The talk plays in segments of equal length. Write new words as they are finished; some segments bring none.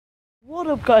What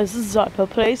up guys, this is Zypo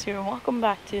Plays here and welcome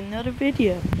back to another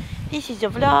video. This is a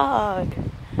vlog.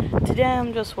 Today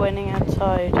I'm just waiting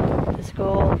outside the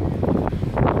school. I'm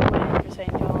waiting for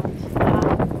St. John's.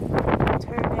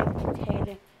 Turning,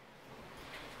 tailing.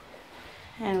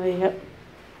 Anyway, yep.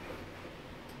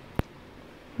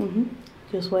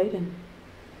 Just waiting.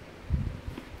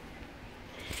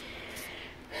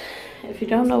 If you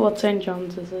don't know what St.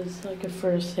 John's is, it's like a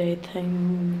first aid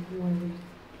thing where we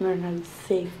learn how to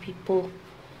save people,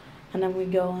 and then we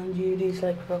go on duties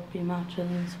like rugby matches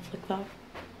and stuff like that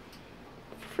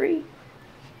for free.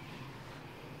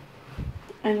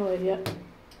 Anyway, yeah.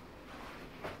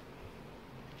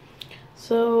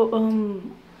 So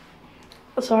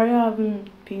sorry I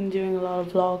haven't been doing a lot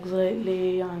of vlogs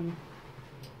lately. I'm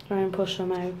trying to push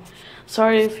them out.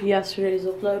 Sorry if yesterday's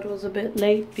upload was a bit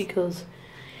late because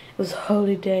it was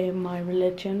holy day in my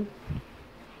religion.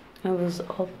 I was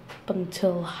up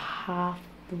until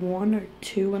 1:30 or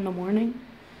 2 in the morning.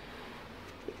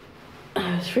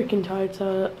 I was freaking tired,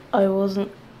 so I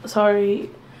wasn't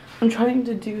sorry. I'm trying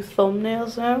to do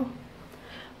thumbnails now,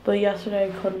 but yesterday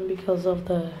I couldn't because of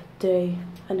the day.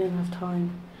 I didn't have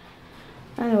time.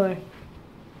 Anyway,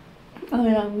 oh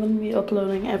yeah, I'm gonna be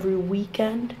uploading every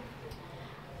weekend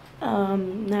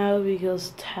now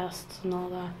because tests and all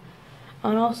that.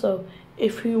 And also,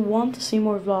 if you want to see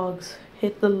more vlogs,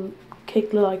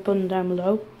 click the like button down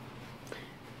below.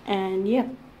 And yeah,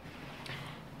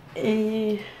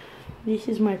 this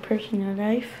is my personal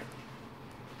life.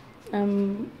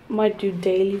 Might do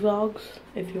daily vlogs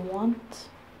if you want,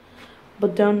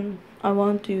 but then I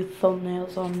won't do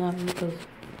thumbnails on them because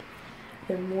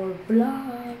they're more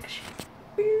vlogs.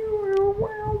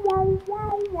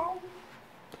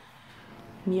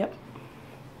 Yep.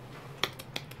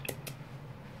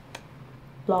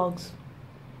 Vlogs.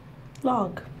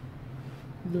 Vlog.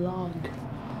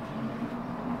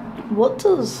 What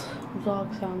does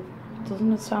vlog sound?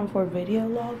 Doesn't it stand for video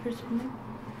log or something?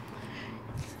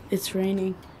 It's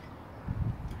raining.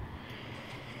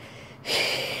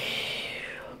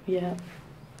 Yeah.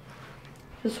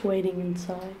 Just waiting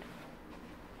inside.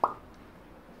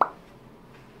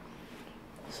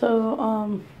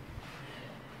 So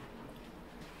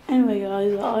anyway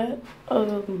guys,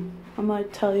 I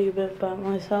might tell you a bit about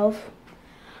myself.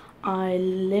 I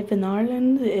live in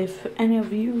Ireland. If any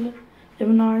of you live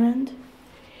in Ireland,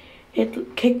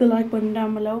 click the like button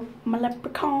down below. My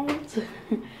leprechauns.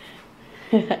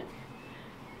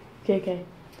 Okay.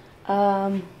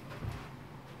 And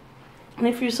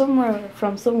if you're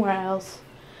from somewhere else,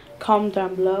 comment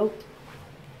down below.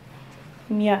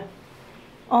 Yeah.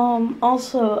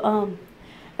 Also,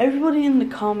 everybody in the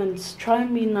comments, try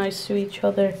and be nice to each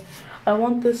other. I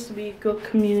want this to be a good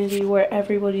community where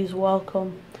everybody's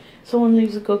welcome. Someone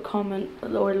leaves a good comment,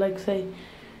 or like say,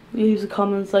 leaves a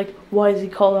comment like, why is he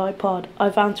called iPod?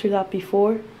 I've answered that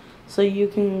before, so you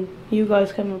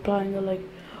guys can reply and go like,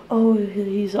 oh,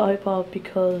 he's iPod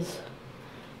because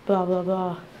blah blah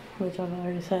blah, which I've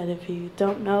already said. If you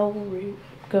don't know,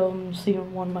 go and see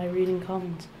one of my reading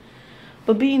comments.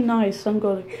 But be nice, don't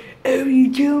go like, oh,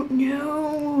 you don't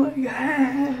know,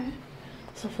 yeah,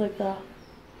 stuff like that.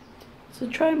 So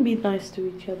try and be nice to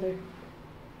each other.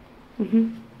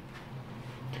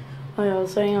 Oh yeah, I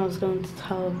was saying I was going to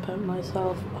tell about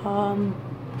myself.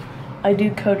 I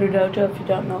do Coder Dojo. If you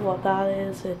don't know what that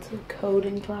is, it's a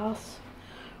coding class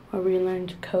where we learn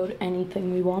to code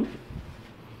anything we want.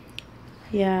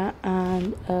 Yeah,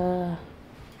 and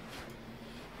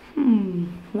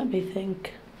let me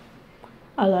think.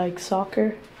 I like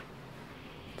soccer.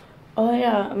 Oh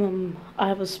yeah, I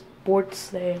have a sports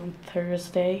day on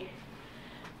Thursday.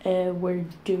 We're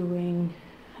doing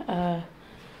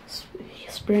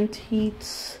sprint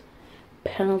heats,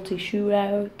 penalty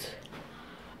shootout,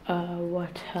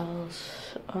 what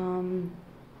else?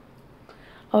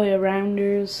 Oh yeah,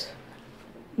 rounders.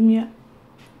 Yeah,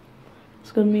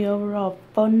 it's gonna be overall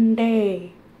fun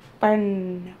day.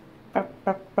 Fun.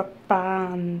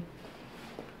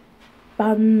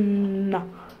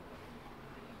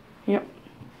 Yep.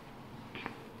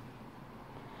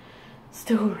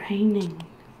 Still raining.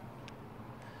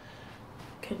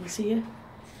 Can you see it?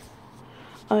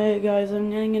 Oh yeah guys, I'm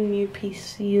getting a new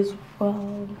PC as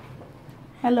well.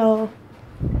 Hello.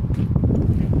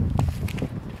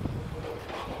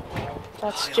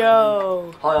 That's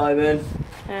Joe. Hi Ivan.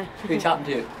 Yeah. Who are you chatting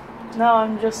to? No,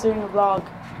 I'm just doing a vlog.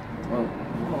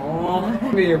 Oh,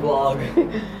 give me your vlog.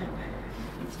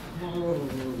 It's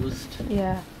closed.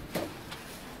 Yeah.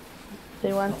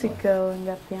 They want to go and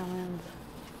get the island.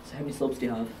 So how many slopes do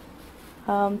you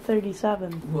have?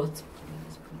 37. What?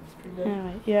 That's pretty good.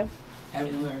 Anyway, yep. How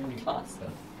many are in your class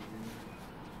though?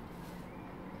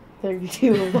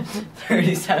 32 of them.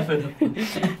 37 of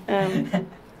them.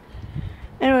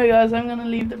 Anyway, guys, I'm gonna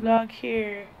leave the vlog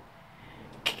here.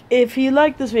 If you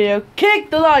like this video,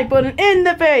 kick the like button in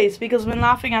the face because I've been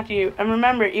laughing at you. And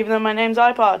remember, even though my name's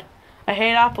iPod, I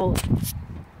hate Apple.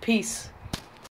 Peace.